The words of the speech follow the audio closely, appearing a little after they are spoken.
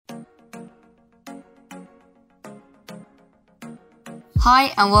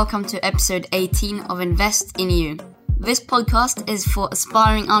Hi and welcome to episode 18 of Invest in You. This podcast is for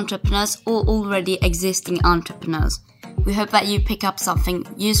aspiring entrepreneurs or already existing entrepreneurs. We hope that you pick up something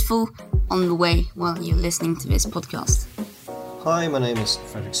useful on the way while you're listening to this podcast. Hi, my name is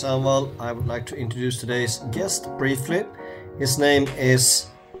Fredrik Sandvall. I would like to introduce today's guest briefly. His name is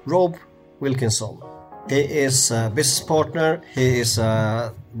Rob Wilkinson. He is a business partner. He is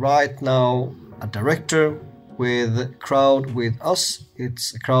right now a director with Crowd with Us.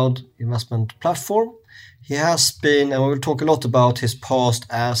 It's a crowd investment platform. He has been, and we will talk a lot about his past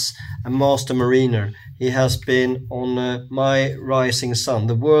as a master mariner. He has been on My Rising Sun,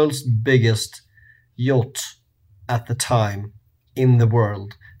 the world's biggest yacht at the time in the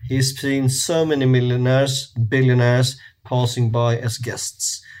world. He's seen so many millionaires, billionaires passing by as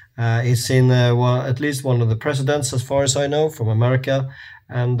guests. He's seen at least one of the presidents, as far as I know, from America.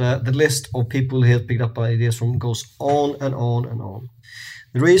 And the list of people he has picked up ideas from goes on and on and on.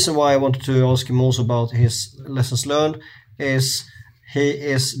 The reason why I wanted to ask him also about his lessons learned is he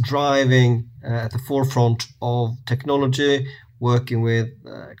is driving at the forefront of technology, working with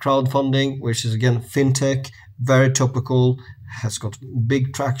crowdfunding, which is again fintech, very topical, has got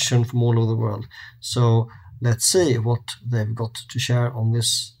big traction from all over the world. So let's see what they've got to share on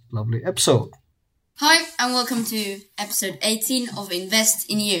this lovely episode. Hi and welcome to episode 18 of Invest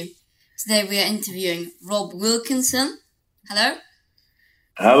in You. Today we are interviewing Rob Wilkinson. Hello.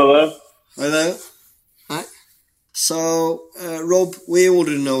 Hello there. Hi there. Hi. So, Rob, we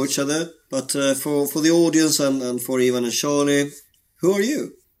already know each other, but for the audience and for Ivan and Charlie, who are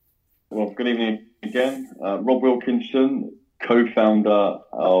you? Well, good evening again. Rob Wilkinson, co-founder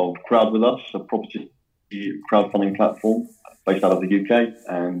of Crowd with Us, a property crowdfunding platform based out of the UK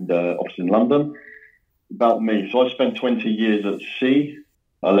and office in London. About me, so I spent 20 years at sea.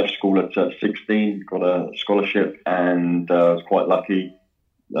 I left school at 16, got a scholarship, and was quite lucky,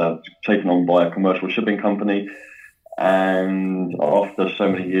 taken on by a commercial shipping company. And after so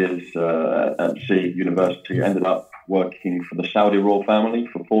many years at sea, university, ended up working for the Saudi royal family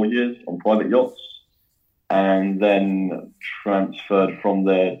for 4 years on private yachts, and then transferred from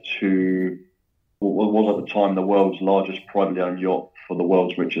there to what was at the time the world's largest privately owned yacht for the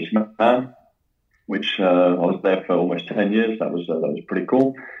world's richest man, which I was there for almost 10 years. That was pretty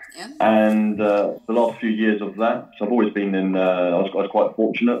cool. Yeah. And the last few years of that, so I've always been in, I was quite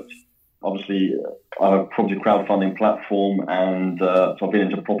fortunate. Obviously, I have a property crowdfunding platform, and so I've been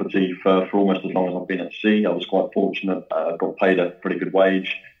into property for almost as long as I've been at sea. I was quite fortunate. I got paid a pretty good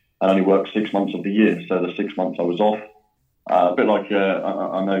wage and only worked 6 months of the year. So the 6 months I was off. A bit like,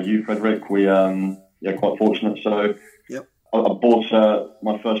 I know you, Fredrik, we quite fortunate. So yep. I bought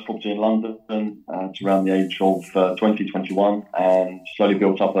my first property in London at around the age of 21, and slowly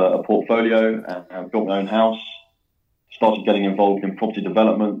built up a portfolio and built my own house. Started getting involved in property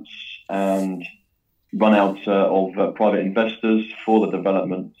developments and run out of private investors for the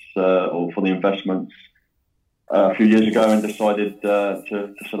developments or for the investments a few years ago, and decided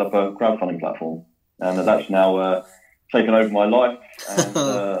to set up a crowdfunding platform. And that's now taken over my life. And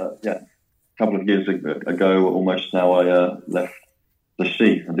a couple of years ago, almost now, I left the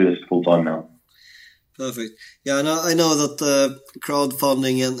sea and do this full time now. Perfect. Yeah, and I know that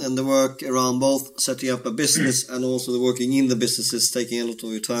crowdfunding and the work around both setting up a business and also the working in the business is taking a lot of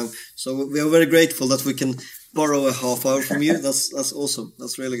your time. So we are very grateful that we can borrow a half hour from you. That's awesome.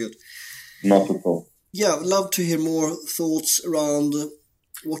 That's really good. Not at all. Yeah, I'd love to hear more thoughts around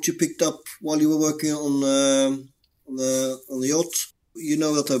what you picked up while you were working on the yacht. You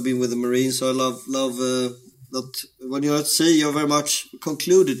know that I've been with the Marines, so I love that when you're at sea, you're very much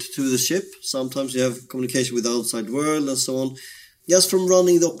concluded to the ship. Sometimes you have communication with the outside world and so on. Just from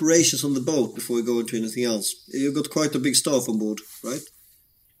running the operations on the boat before we go into anything else. You've got quite a big staff on board, right?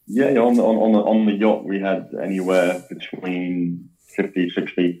 Yeah, on the yacht we had anywhere between 50,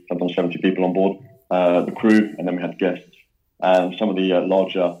 60, sometimes 70 people on board. The crew, and then we had guests. And some of the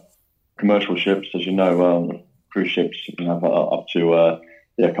larger commercial ships, as you know, cruise ships can have up to a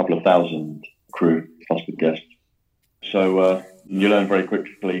couple of thousand crew plus the guests. So you learn very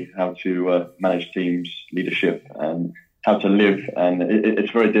quickly how to manage teams, leadership, and how to live. And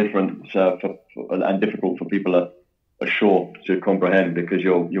it's very different and difficult for people ashore to comprehend, because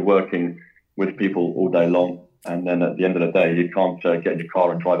you're working with people all day long, and then at the end of the day, you can't get in your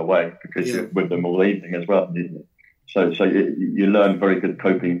car and drive away because you're with them all evening as well. So you learn very good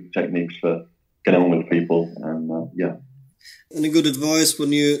coping techniques for getting on with people, and Any good advice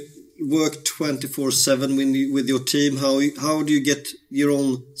when you work 24/7 with your team? How do you get your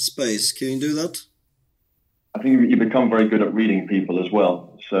own space? Can you do that? I think you become very good at reading people as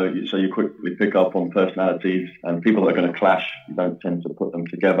well. So you quickly pick up on personalities, and people that are going to clash, you don't tend to put them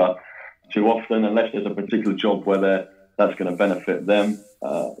together too often, unless there's a particular job where that's going to benefit them,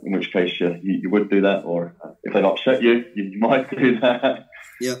 in which case you would do that, or if they upset you, you might do that.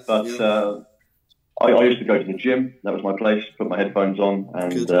 Yeah. But yeah. I used to go to the gym. That was my place. Put my headphones on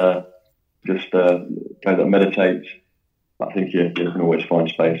and just go there, meditate. I think you can always find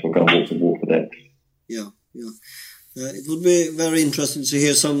space, or go and walk the decks. Yeah. It would be very interesting to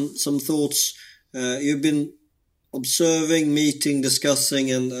hear some thoughts. You've been observing, meeting,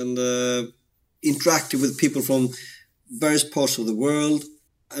 discussing, and interacting with people from various parts of the world,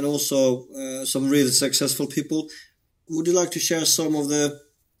 and also some really successful people. Would you like to share some of the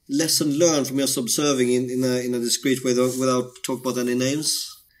lesson learned from just observing in a discreet way, without talking about any names?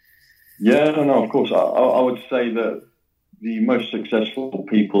 Yeah, no, of course. I would say that the most successful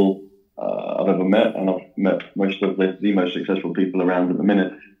people I've ever met, and I've met most of the most successful people around at the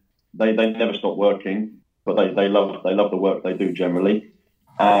minute, they never stop working, but they love the work they do generally,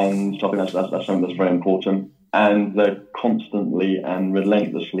 and so I think that's something that's very important. And they're constantly and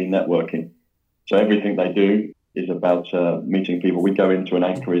relentlessly networking. So everything they do is about meeting people. We go into an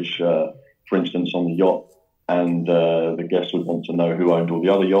anchorage, for instance, on the yacht, and the guests would want to know who owned all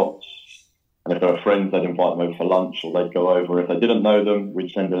the other yachts. And if they were friends, they'd invite them over for lunch, or they'd go over. If they didn't know them,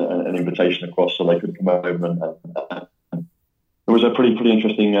 we'd send an invitation across so they could come over. And it was a pretty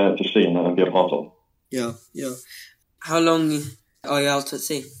interesting to see and be a part of. Yeah. How long are you out at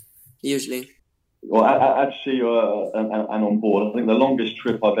sea, usually? Well, at sea and on board, I think the longest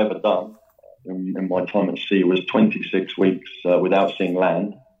trip I've ever done in my time at sea was 26 weeks without seeing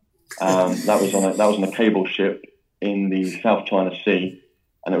land. That was on a cable ship in the South China Sea.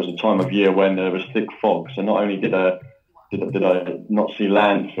 And it was a time of year when there was thick fog. So not only did I not see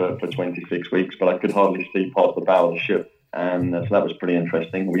land for 26 weeks, but I could hardly see past the bow of the ship. And so that was pretty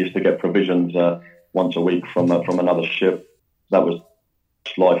interesting. We used to get provisions once a week from another ship. That was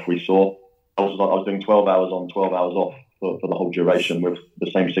life we saw. I was doing 12 hours on, 12 hours off for the whole duration with the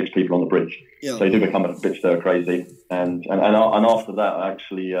same 6 people on the bridge. Yeah. So you do become a bit stir crazy. And after that, I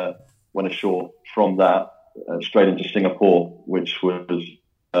actually went ashore from that straight into Singapore, which was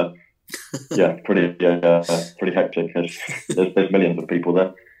pretty hectic. There's millions of people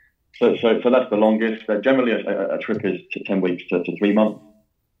there. So that's the longest. Generally, a trip is 10 weeks to 3 months,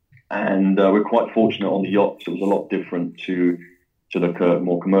 and we're quite fortunate on the yachts. It was a lot different to the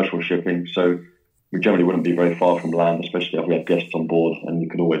more commercial shipping. So we generally wouldn't be very far from land, especially if we had guests on board, and you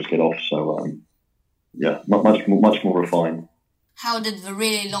could always get off. So much more refined. How did the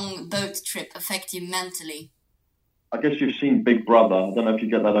really long boat trip affect you mentally? I guess you've seen Big Brother. I don't know if you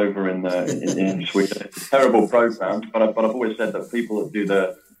get that over in Sweden. It's a terrible program, but I've always said that people that do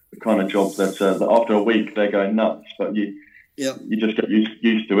the kind of jobs that after a week they're going nuts, but you just get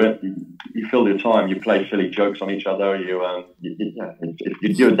used to it. You fill your time. You play silly jokes on each other. You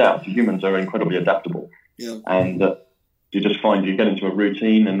adapt. Humans are incredibly adaptable, and you just find you get into a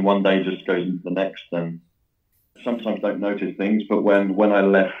routine, and one day just goes into the next. And sometimes don't notice things, but when I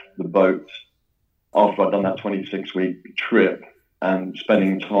left the boat, after I'd done that 26-week trip and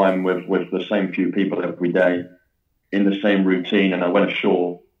spending time with the same few people every day in the same routine, and I went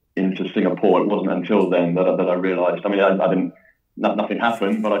ashore into Singapore, it wasn't until then that I realised. I mean, I didn't. Nothing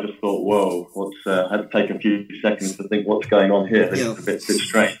happened, but I just thought, whoa, I had to take a few seconds to think what's going on here. It's a bit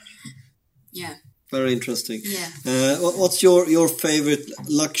strange. Yeah. Very interesting. Yeah. What's your favourite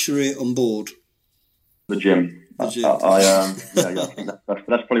luxury on board? The gym. That's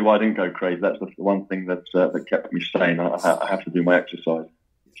probably why I didn't go crazy. That's the one thing that kept me sane. I have to do my exercise.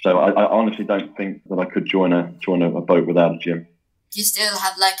 So I honestly don't think that I could join a boat without a gym. Do you still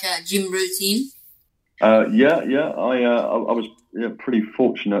have like a gym routine? I was pretty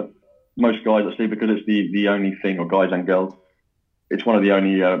fortunate. Most guys I see, because it's the only thing, or guys and girls, it's one of the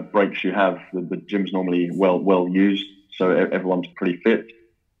only breaks you have. The gym's normally well used, so everyone's pretty fit.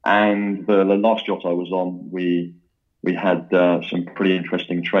 And the last yacht I was on, we had some pretty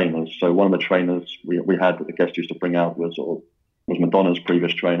interesting trainers. So one of the trainers we had that the guests used to bring out was Madonna's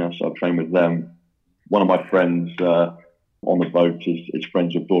previous trainer, so I trained with them. One of my friends on the boat is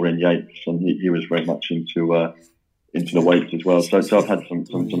friends with Dorian Yates, and he was very much into the weights as well. So I've had some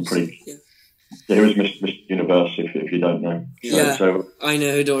pretty. Yeah, he was Miss Universe, if you don't know. Yeah, so I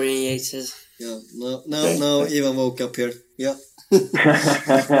know who Dorian Yates is. Yeah, now Ivan woke up here. Yeah.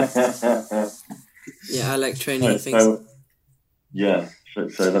 Yeah, I like training things. So that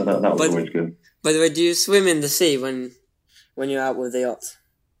was always good. By the way, do you swim in the sea when you're out with the yacht?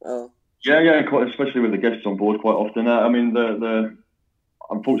 Oh. Yeah, quite, especially with the guests on board quite often. I mean,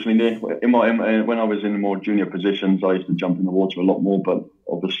 unfortunately, when I was in more junior positions, I used to jump in the water a lot more. But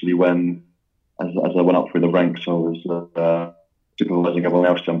obviously, as I went up through the ranks, I was supervising everyone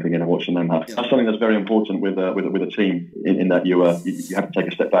else jumping in and watching them have. Yeah. That's something that's very important with a team. In that you have to take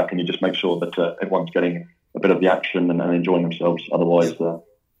a step back and you just make sure that everyone's getting a bit of the action and enjoying themselves. Otherwise,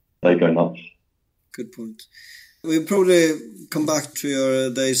 they go nuts. Good point. We'll probably come back to your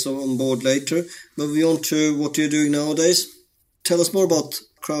days on board later. Moving on to what you're doing nowadays. Tell us more about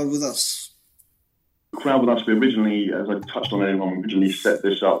Crowd With Us. Crowd With Us, we originally, as I touched on earlier on, we originally set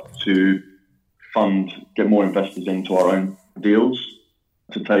this up to get more investors into our own deals,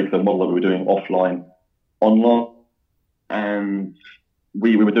 to take the model that we were doing offline, online. And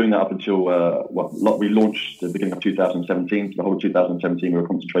we were doing that up until, we launched at the beginning of 2017. So the whole of 2017, we were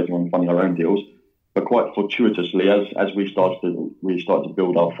concentrating on funding our own deals. But quite fortuitously, as we started to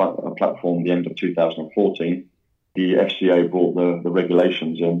build our platform at the end of 2014, the FCA brought the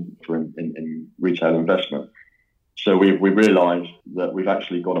regulations in retail investment. So we realised that we've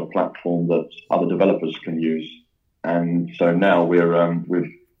actually got a platform that other developers can use, and so now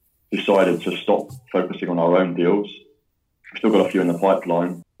we've decided to stop focusing on our own deals. We've still got a few in the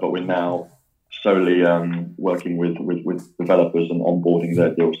pipeline, but we're now solely working with developers and onboarding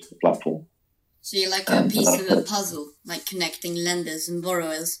their deals to the platform. So you're like a piece of a puzzle, like connecting lenders and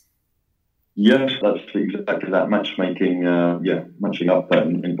borrowers. Yes, that's exactly that. Matchmaking, matching up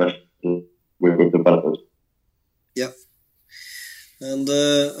investors with developers. Yeah. And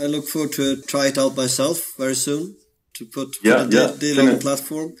I look forward to try it out myself very soon, to put a deal on the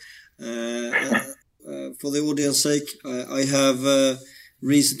platform. For the audience sake, I have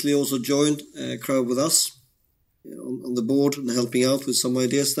recently also joined Crowd With Us on the board and helping out with some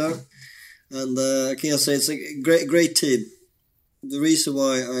ideas there. And I can say it's a great team. The reason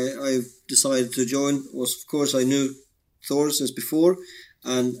why I decided to join was, of course, I knew Thor since before,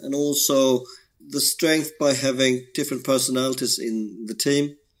 and also the strength by having different personalities in the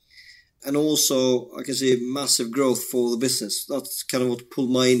team. And also, I can see massive growth for the business. That's kind of what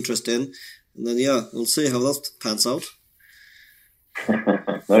pulled my interest in. And then, we'll see how that pans out.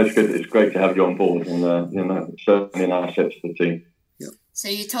 No, it's good. It's great to have you on board, and certainly an asset to the team. Yeah. So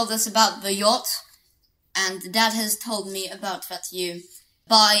you told us about the yacht, and Dad has told me about that you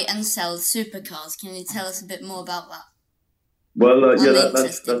buy and sell supercars. Can you tell us a bit more about that? Well, that's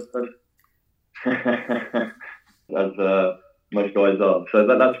as most guys are. So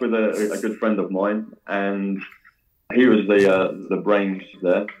that's with a good friend of mine, and he was the brains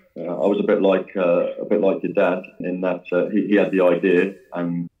there. I was a bit like your dad in that he had the idea,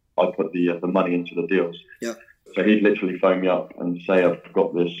 and I put the money into the deals. Yeah. So he'd literally phone me up and say, "I've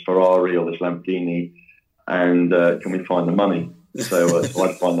got this Ferrari or this Lamborghini, and can we find the money?" So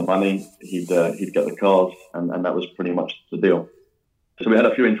I'd find the money. He'd get the cars, and that was pretty much the deal. So we had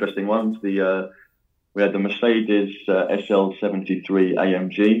a few interesting ones. We had the Mercedes SL73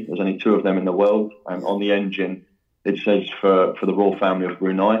 AMG. There's only two of them in the world, and on the engine it says for the royal family of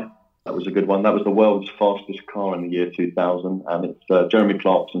Brunei. That was a good one. That was the world's fastest car in the year 2000, and it's Jeremy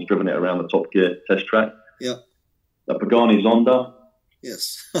Clarkson's driven it around the Top Gear test track. Yeah. The Pagani Zonda.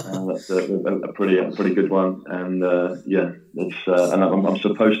 Yes. That's a pretty good one, and and I'm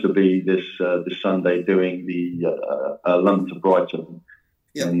supposed to be this Sunday doing the London to Brighton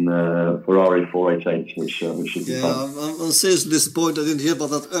in Ferrari 488, which should be fun. I'm seriously disappointed I didn't hear about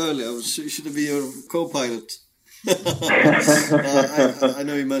that earlier. Should have been your co-pilot. I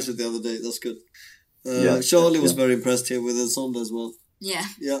know you mentioned the other day. That's good. Charlie was very impressed here with the Zonda as well. Yeah.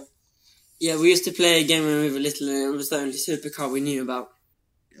 Yeah. Yeah, we used to play a game when we were little, and it was the only supercar we knew about.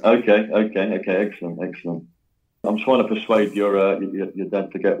 Okay, excellent. I'm trying to persuade your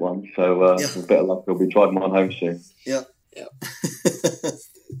dad to get one, so with better luck, he'll be driving one home soon. Yeah. Yeah.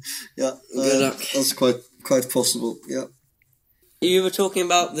 Good luck. That's quite possible. Yeah. You were talking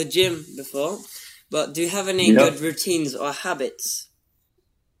about the gym before, but do you have any good routines or habits?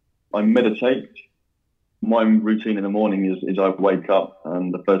 I meditate. My routine in the morning is I wake up,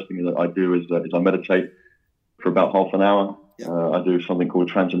 and the first thing that I do is I meditate for about half an hour. Yeah. I do something called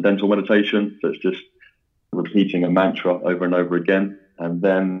transcendental meditation. So it's just repeating a mantra over and over again. And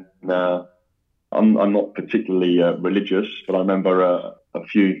then I'm not particularly religious, but I remember a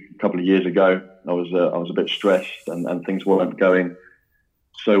couple of years ago, I was a bit stressed and things weren't going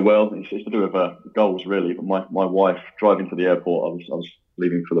so well. It's to do with goals, really. But my wife, driving to the airport, I was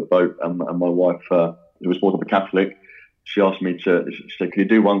leaving for the boat, and my wife, who was brought up a Catholic, she asked me she said, "Can you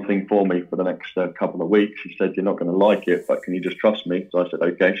do one thing for me for the next couple of weeks?" She said, "You're not going to like it, but can you just trust me?" So I said,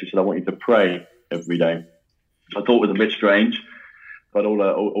 "Okay." She said, "I want you to pray every day." Which I thought was a bit strange, But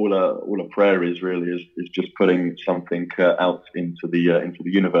all a prayer is really is just putting something out into the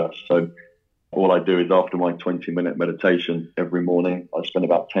universe. So all I do is after my 20-minute meditation every morning, I spend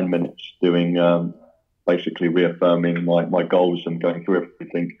about 10 minutes doing basically reaffirming my goals and going through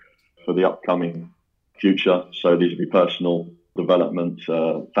everything for the upcoming future. So these would be personal development,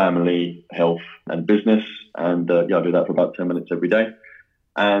 family, health, and business. And I do that for about 10 minutes every day.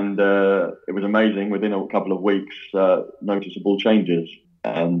 And it was amazing. Within a couple of weeks, noticeable changes.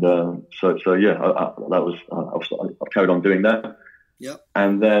 And I've carried on doing that. Yeah.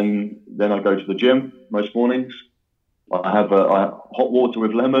 And then I go to the gym most mornings. I have hot water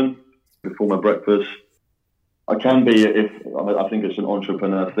with lemon before my breakfast. I can be, I think it's an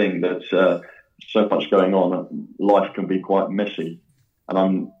entrepreneur thing that so much going on. Life can be quite messy, and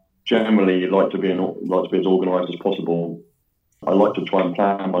I'm generally like to be as organised as possible. I like to try and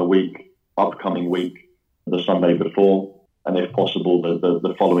plan my upcoming week, the Sunday before, and if possible,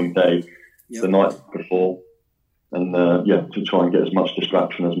 the following day, the night before, and to try and get as much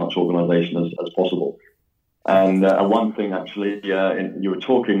distraction, as much organisation as possible. And one thing, actually, you were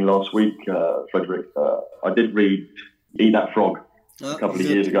talking last week, Frederick. I did read "Eat That Frog" a couple of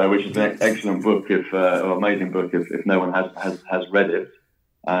years ago, which is an excellent book, or amazing book, if no one has read it.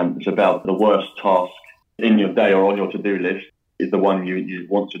 It's about the worst task in your day or on your to-do list is the one you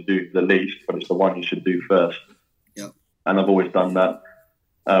want to do the least, but it's the one you should do first. Yeah. And I've always done that.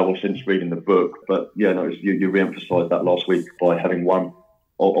 Since reading the book, but you re-emphasised that last week by having one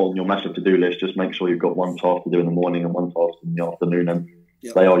on your massive to-do list. Just make sure you've got one task to do in the morning and one task in the afternoon, and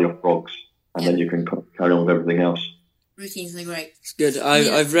they are your frogs, and then you can carry on with everything else. Routines are great. It's good.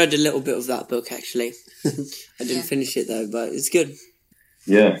 I've read a little bit of that book, actually. I didn't finish it though, but it's good.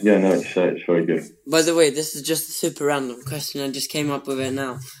 It's very good. By the way, this is just a super random question. I just came up with it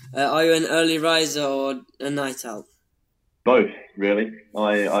now. Are you an early riser or a night owl? Both, really.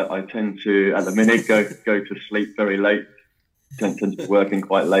 I tend to, at the minute, go to sleep very late. Tend to be working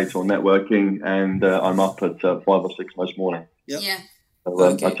quite late or networking, and I'm up at 5 or 6 most morning. Yeah. So,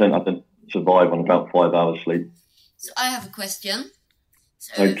 I tend to survive on about 5 hours sleep. So I have a question.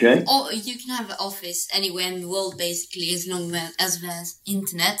 So, okay. Or you can have an office anywhere in the world, basically, as long as there's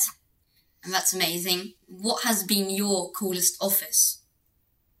internet, and that's amazing. What has been your coolest office?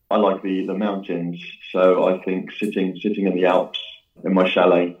 I like the mountains, so I think sitting in the Alps in my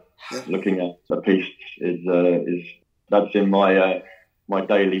chalet, looking at the pistes is that's in my my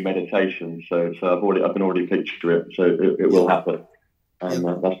daily meditation. So I can already picture it. So it will happen, and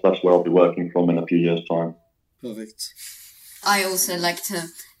that's where I'll be working from in a few years' time. Perfect. I also like to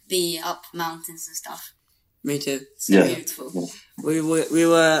be up mountains and stuff. Me too. So beautiful. We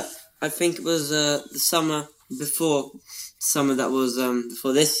were. I think it was the summer before. Summer that was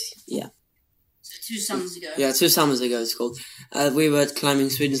before this, So 2 summers ago. Yeah, 2 summers ago it's called. We were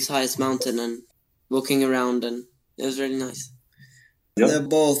climbing Sweden's highest mountain and walking around, and it was really nice. Yep. They're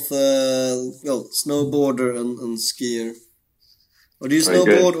both snowboarder and skier. Or do you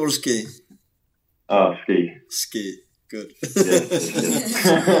snowboard or ski? Ski. Ski. Good. Yeah.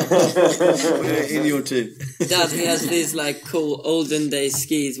 In your team. Dad, he has these cool olden days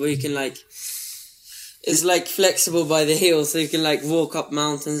skis where you can it's flexible by the heel, so you can walk up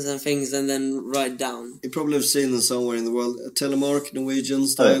mountains and things and then ride down. You probably have seen them somewhere in the world. Telemark, Norwegian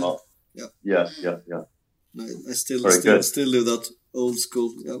style. Yeah. No, I still do that old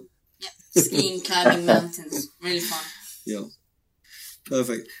school. Yeah. Skiing, climbing mountains, really fun. Yeah.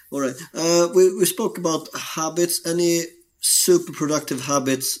 Perfect. All right. We spoke about habits. Any super productive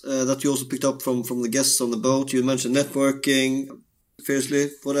habits that you also picked up from the guests on the boat? You mentioned networking.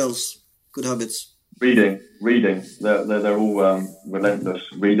 Fiercely. What else? Good habits. Reading. They're all relentless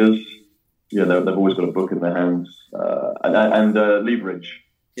readers. Yeah, they've always got a book in their hands, and leverage.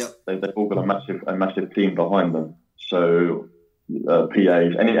 Yeah, they've all got a massive team behind them. So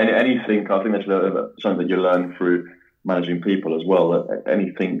PAs, anything. I think that's something that you learn through managing people as well.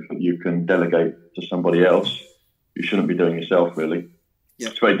 Anything that you can delegate to somebody else, you shouldn't be doing yourself. Really,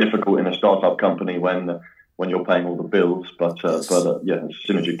 It's very difficult in a startup company when you're paying all the bills. But as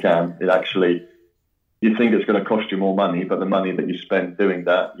soon as you can, it actually. You think it's going to cost you more money, but the money that you spend doing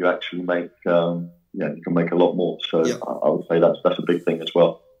that, you actually make. You can make a lot more. So I would say that's a big thing as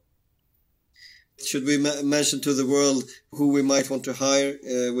well. Should we mention to the world who we might want to hire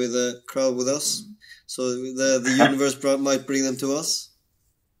with a crowd with us? So the universe might bring them to us?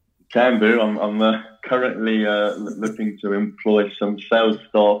 Can do. I'm currently looking to employ some sales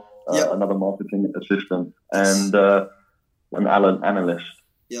staff, another marketing assistant, and an analyst.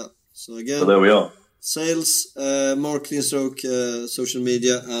 Yeah. So again. So there we are. Sales, marketing, social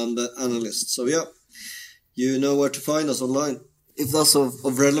media, and analyst. So you know where to find us online. if that's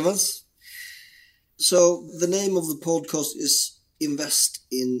of relevance. So the name of the podcast is Invest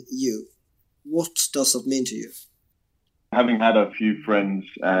in You. What does that mean to you? Having had a few friends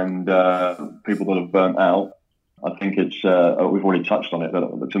and people that have burnt out, I think it's we've already touched on it.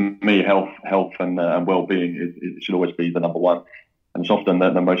 But to me, health and well-being it should always be the number one, and it's often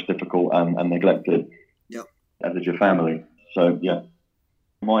the most difficult and neglected. Yep. As is your family. So yeah,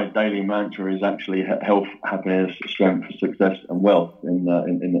 my daily mantra is actually health, happiness, strength, success, and wealth in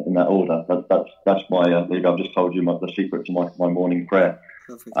that order. That's my. I've just told you the secret to my morning prayer.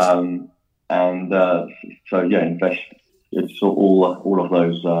 Perfect. So yeah, invest. It's all of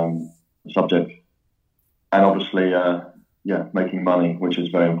those subjects, and obviously, making money, which is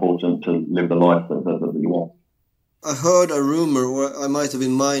very important to live the life that you want. I heard a rumor, or I might have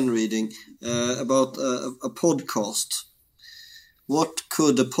been mind reading, about a podcast. What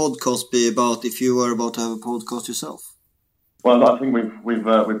could a podcast be about if you were about to have a podcast yourself? Well, I think we've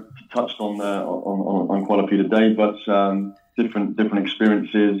touched on quite a few today, but different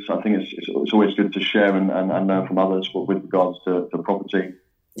experiences. I think it's always good to share and learn from others with regards to property.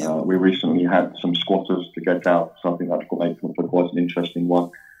 Yeah. We recently had some squatters to get out, so I think that's made for quite an interesting one.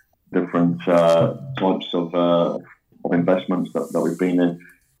 Different types of investments that we've been in.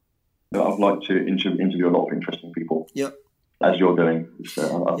 I'd like to interview a lot of interesting people. Yeah. As you're doing, I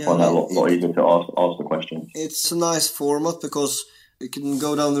find that a lot easier to ask the questions. It's a nice format because you can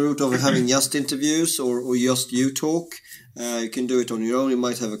go down the route of having just interviews or just you talk. You can do it on your own. You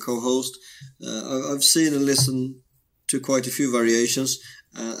might have a co-host. I've seen and listened to quite a few variations,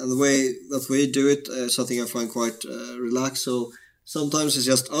 and the way that we do it is something I find quite relaxed. So sometimes it's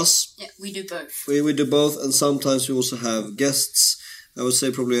just us. Yeah, we do both. We do both, and sometimes we also have guests. I would say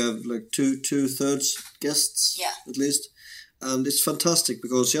probably have like two-thirds guests, at least. And it's fantastic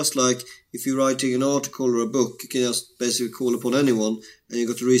because just like if you're writing an article or a book, you can just basically call upon anyone and you've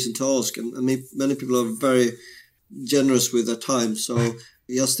got a reason to ask. And many people are very generous with their time. So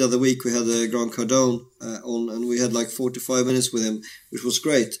just the other week we had Grant Cardone on, and we had like 45 minutes with him, which was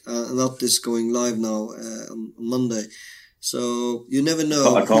great. And that is going live now on Monday. So you never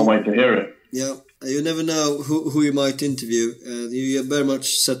know. I can't wait to hear it. Yeah, you never know who you might interview. You very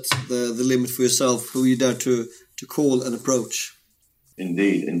much set the limit for yourself, who you dare to call and approach.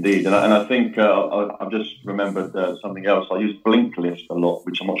 Indeed. And I think I've just remembered something else. I use Blinkist a lot,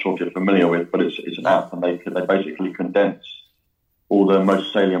 which I'm not sure if you're familiar with, but it's an app, and they basically condense all the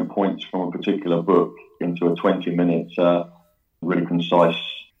most salient points from a particular book into a 20-minute, really concise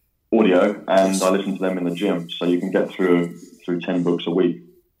audio, and I listen to them in the gym, so you can get through 10 books a week.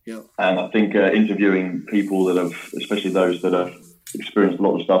 Yeah. And I think interviewing people that have, especially those that have experienced a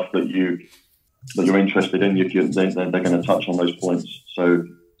lot of stuff that you're interested in, they're going to touch on those points, so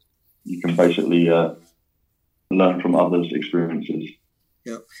you can basically learn from others' experiences.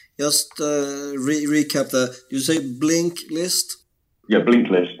 Yeah, just recap that. You say Blinkist? Yeah,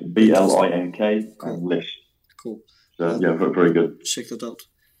 Blinkist, Blink, cool. And list. Cool. So yeah, very good. Check that out.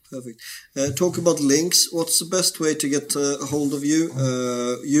 Perfect. Talk about links. What's the best way to get a hold of you?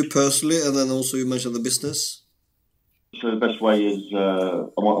 You personally, and then also you mentioned the business. So the best way is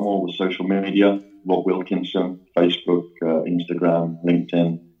I'm on all the social media, Rob Wilkinson, Facebook, Instagram,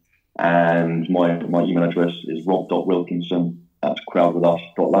 LinkedIn, and my email address is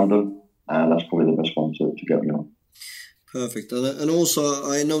rob.wilkinson@crowdwithus.london, and that's probably the best one to get me on. Perfect. And also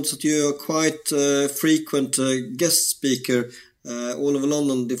I noticed that you are quite frequent guest speaker all over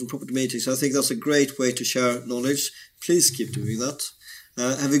London, different property meetings. I think that's a great way to share knowledge. Please keep doing that.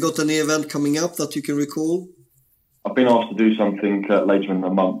 Have you got any event coming up that you can recall? I've been asked to do something later in the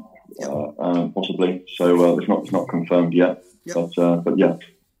month, possibly. So it's not confirmed yet. Yep. But yeah.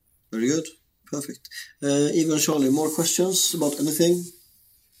 Very good. Perfect. Even Charlie, more questions about anything?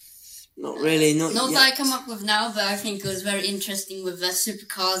 Not really. Not that yet. I come up with now, but I think it was very interesting with the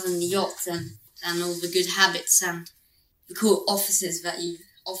supercars and the yachts and all the good habits and the cool office that you've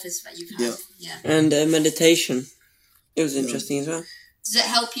had. Yeah. And meditation. It was interesting as well. Does it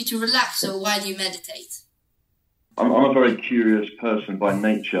help you to relax, or why do you meditate? I'm a very curious person by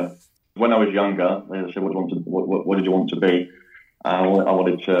nature. When I was younger, they said, what did you want to be? I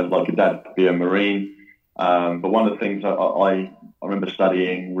wanted to, like your dad, be a Marine. But one of the things I remember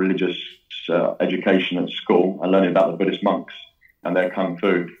studying religious education at school and learning about the Buddhist monks and their kung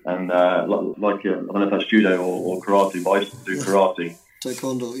fu. And I don't know if that's judo or karate, but I used to do karate.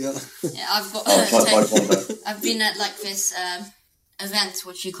 Taekwondo, yeah. Yeah, I've got. Taekwondo. I've been at like this event,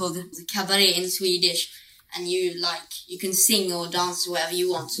 what you call the cabaret in Swedish. And you can sing or dance wherever you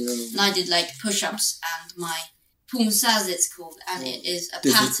want. Yeah. And I did like push-ups and my pumsaz it's called, and it is a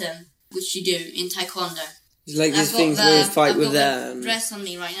pattern which you do in Taekwondo. It's like these I've got things where you fight I've with got the... the dress on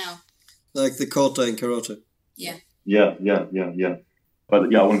me right now. Like the kata in karate. Yeah. Yeah.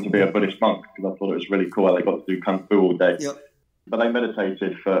 But I wanted to be a Buddhist monk because I thought it was really cool how they got to do kung fu all day. Yep. But they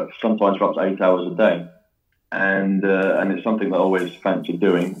meditated for sometimes for up to 8 hours a day, and it's something that I always fancied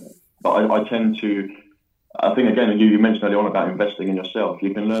doing. But I tend to, I think again, you mentioned earlier on about investing in yourself.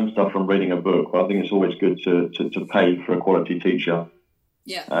 You can learn stuff from reading a book, but I think it's always good to pay for a quality teacher.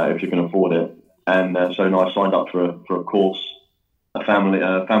 Yeah. If you can afford it. And so I signed up for a course. A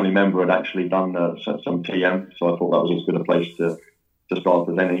family member had actually done some TM, so I thought that was as good a place to start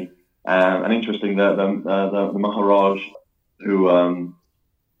as any. And interesting that the Maharaj who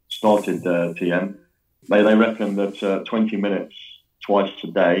started TM, they reckon that 20 minutes twice a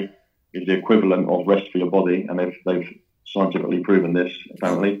day is the equivalent of rest for your body, and they've scientifically proven this.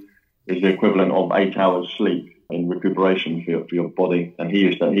 Apparently, is the equivalent of 8 hours sleep in recuperation for your body. And he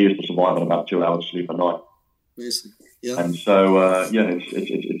used to survive on about 2 hours sleep a night. Amazing. Yeah. And so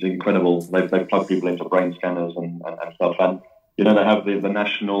it's incredible. They've plugged people into brain scanners and stuff. And they have they have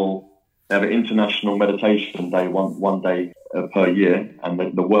an international meditation day one day per year, and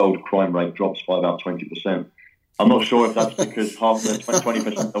the world crime rate drops by about 20%. I'm not sure if that's because half the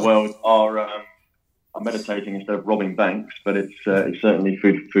 20% of the world are meditating instead of robbing banks, but it's certainly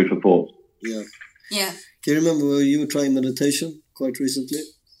food for thought. Yeah. Yeah. Can you remember where you were trying meditation quite recently?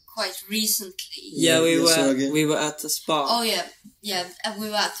 Quite recently. Yeah, we were at the spa. Oh yeah. We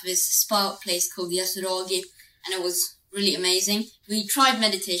were at this spa place called Yasuragi, and it was really amazing. We tried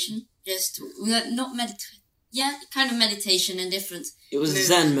meditation, kind of meditation and different. It was movements.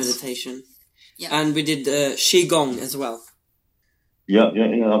 Zen meditation. Yeah. And we did Qigong as well. Yeah.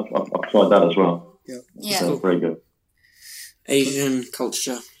 I've tried that as well. Yeah. So very good. Asian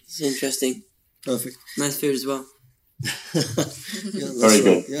culture. It's interesting. Perfect. Nice food as well. Very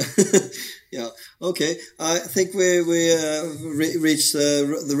good. Yeah. Yeah. Okay. I think we reached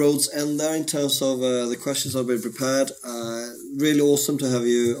the road's end there in terms of the questions that have been prepared. Really awesome to have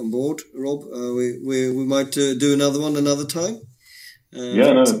you on board, Rob. We might do another one another time.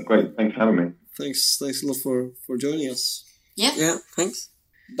 Great. Thanks for having me. Thanks a lot for joining us. Yeah. Yeah. Thanks.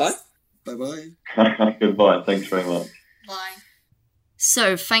 Bye. Bye. Goodbye. Thanks very much. Bye.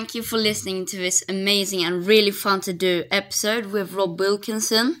 So, thank you for listening to this amazing and really fun to do episode with Rob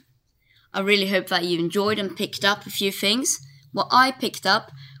Wilkinson. I really hope that you enjoyed and picked up a few things. What I picked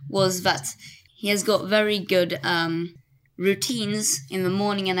up was that he has got very good routines in the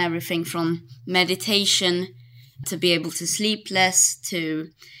morning and everything, from meditation to be able to sleep less to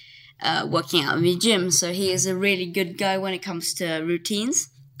working out in the gym. So he is a really good guy when it comes to routines.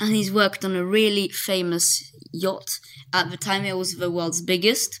 And he's worked on a really famous yacht. At the time, it was the world's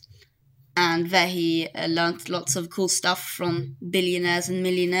biggest. And there he learned lots of cool stuff from billionaires and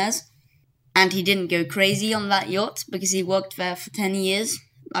millionaires. And he didn't go crazy on that yacht because he worked there for 10 years.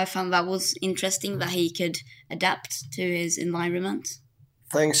 I found that was interesting, that he could adapt to his environment.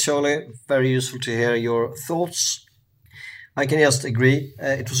 Thanks, Charlie. Very useful to hear your thoughts. I can just agree.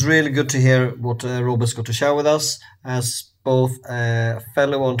 It was really good to hear what Robert's got to share with us as both a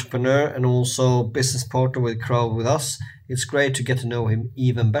fellow entrepreneur and also business partner with Crowd with us. It's great to get to know him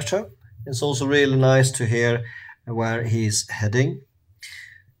even better. It's also really nice to hear where he's heading.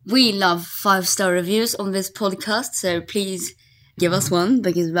 We love 5-star reviews on this podcast, so please give us one,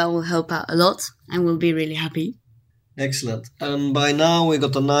 because that will help out a lot and we'll be really happy. Excellent. And by now we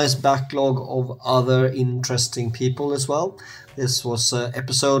got a nice backlog of other interesting people as well. This was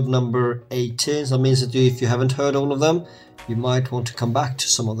episode number 18, so that means that if you haven't heard all of them, you might want to come back to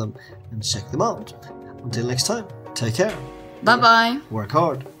some of them and check them out. Until next time, take care. Bye-bye. Work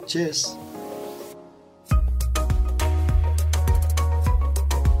hard. Cheers.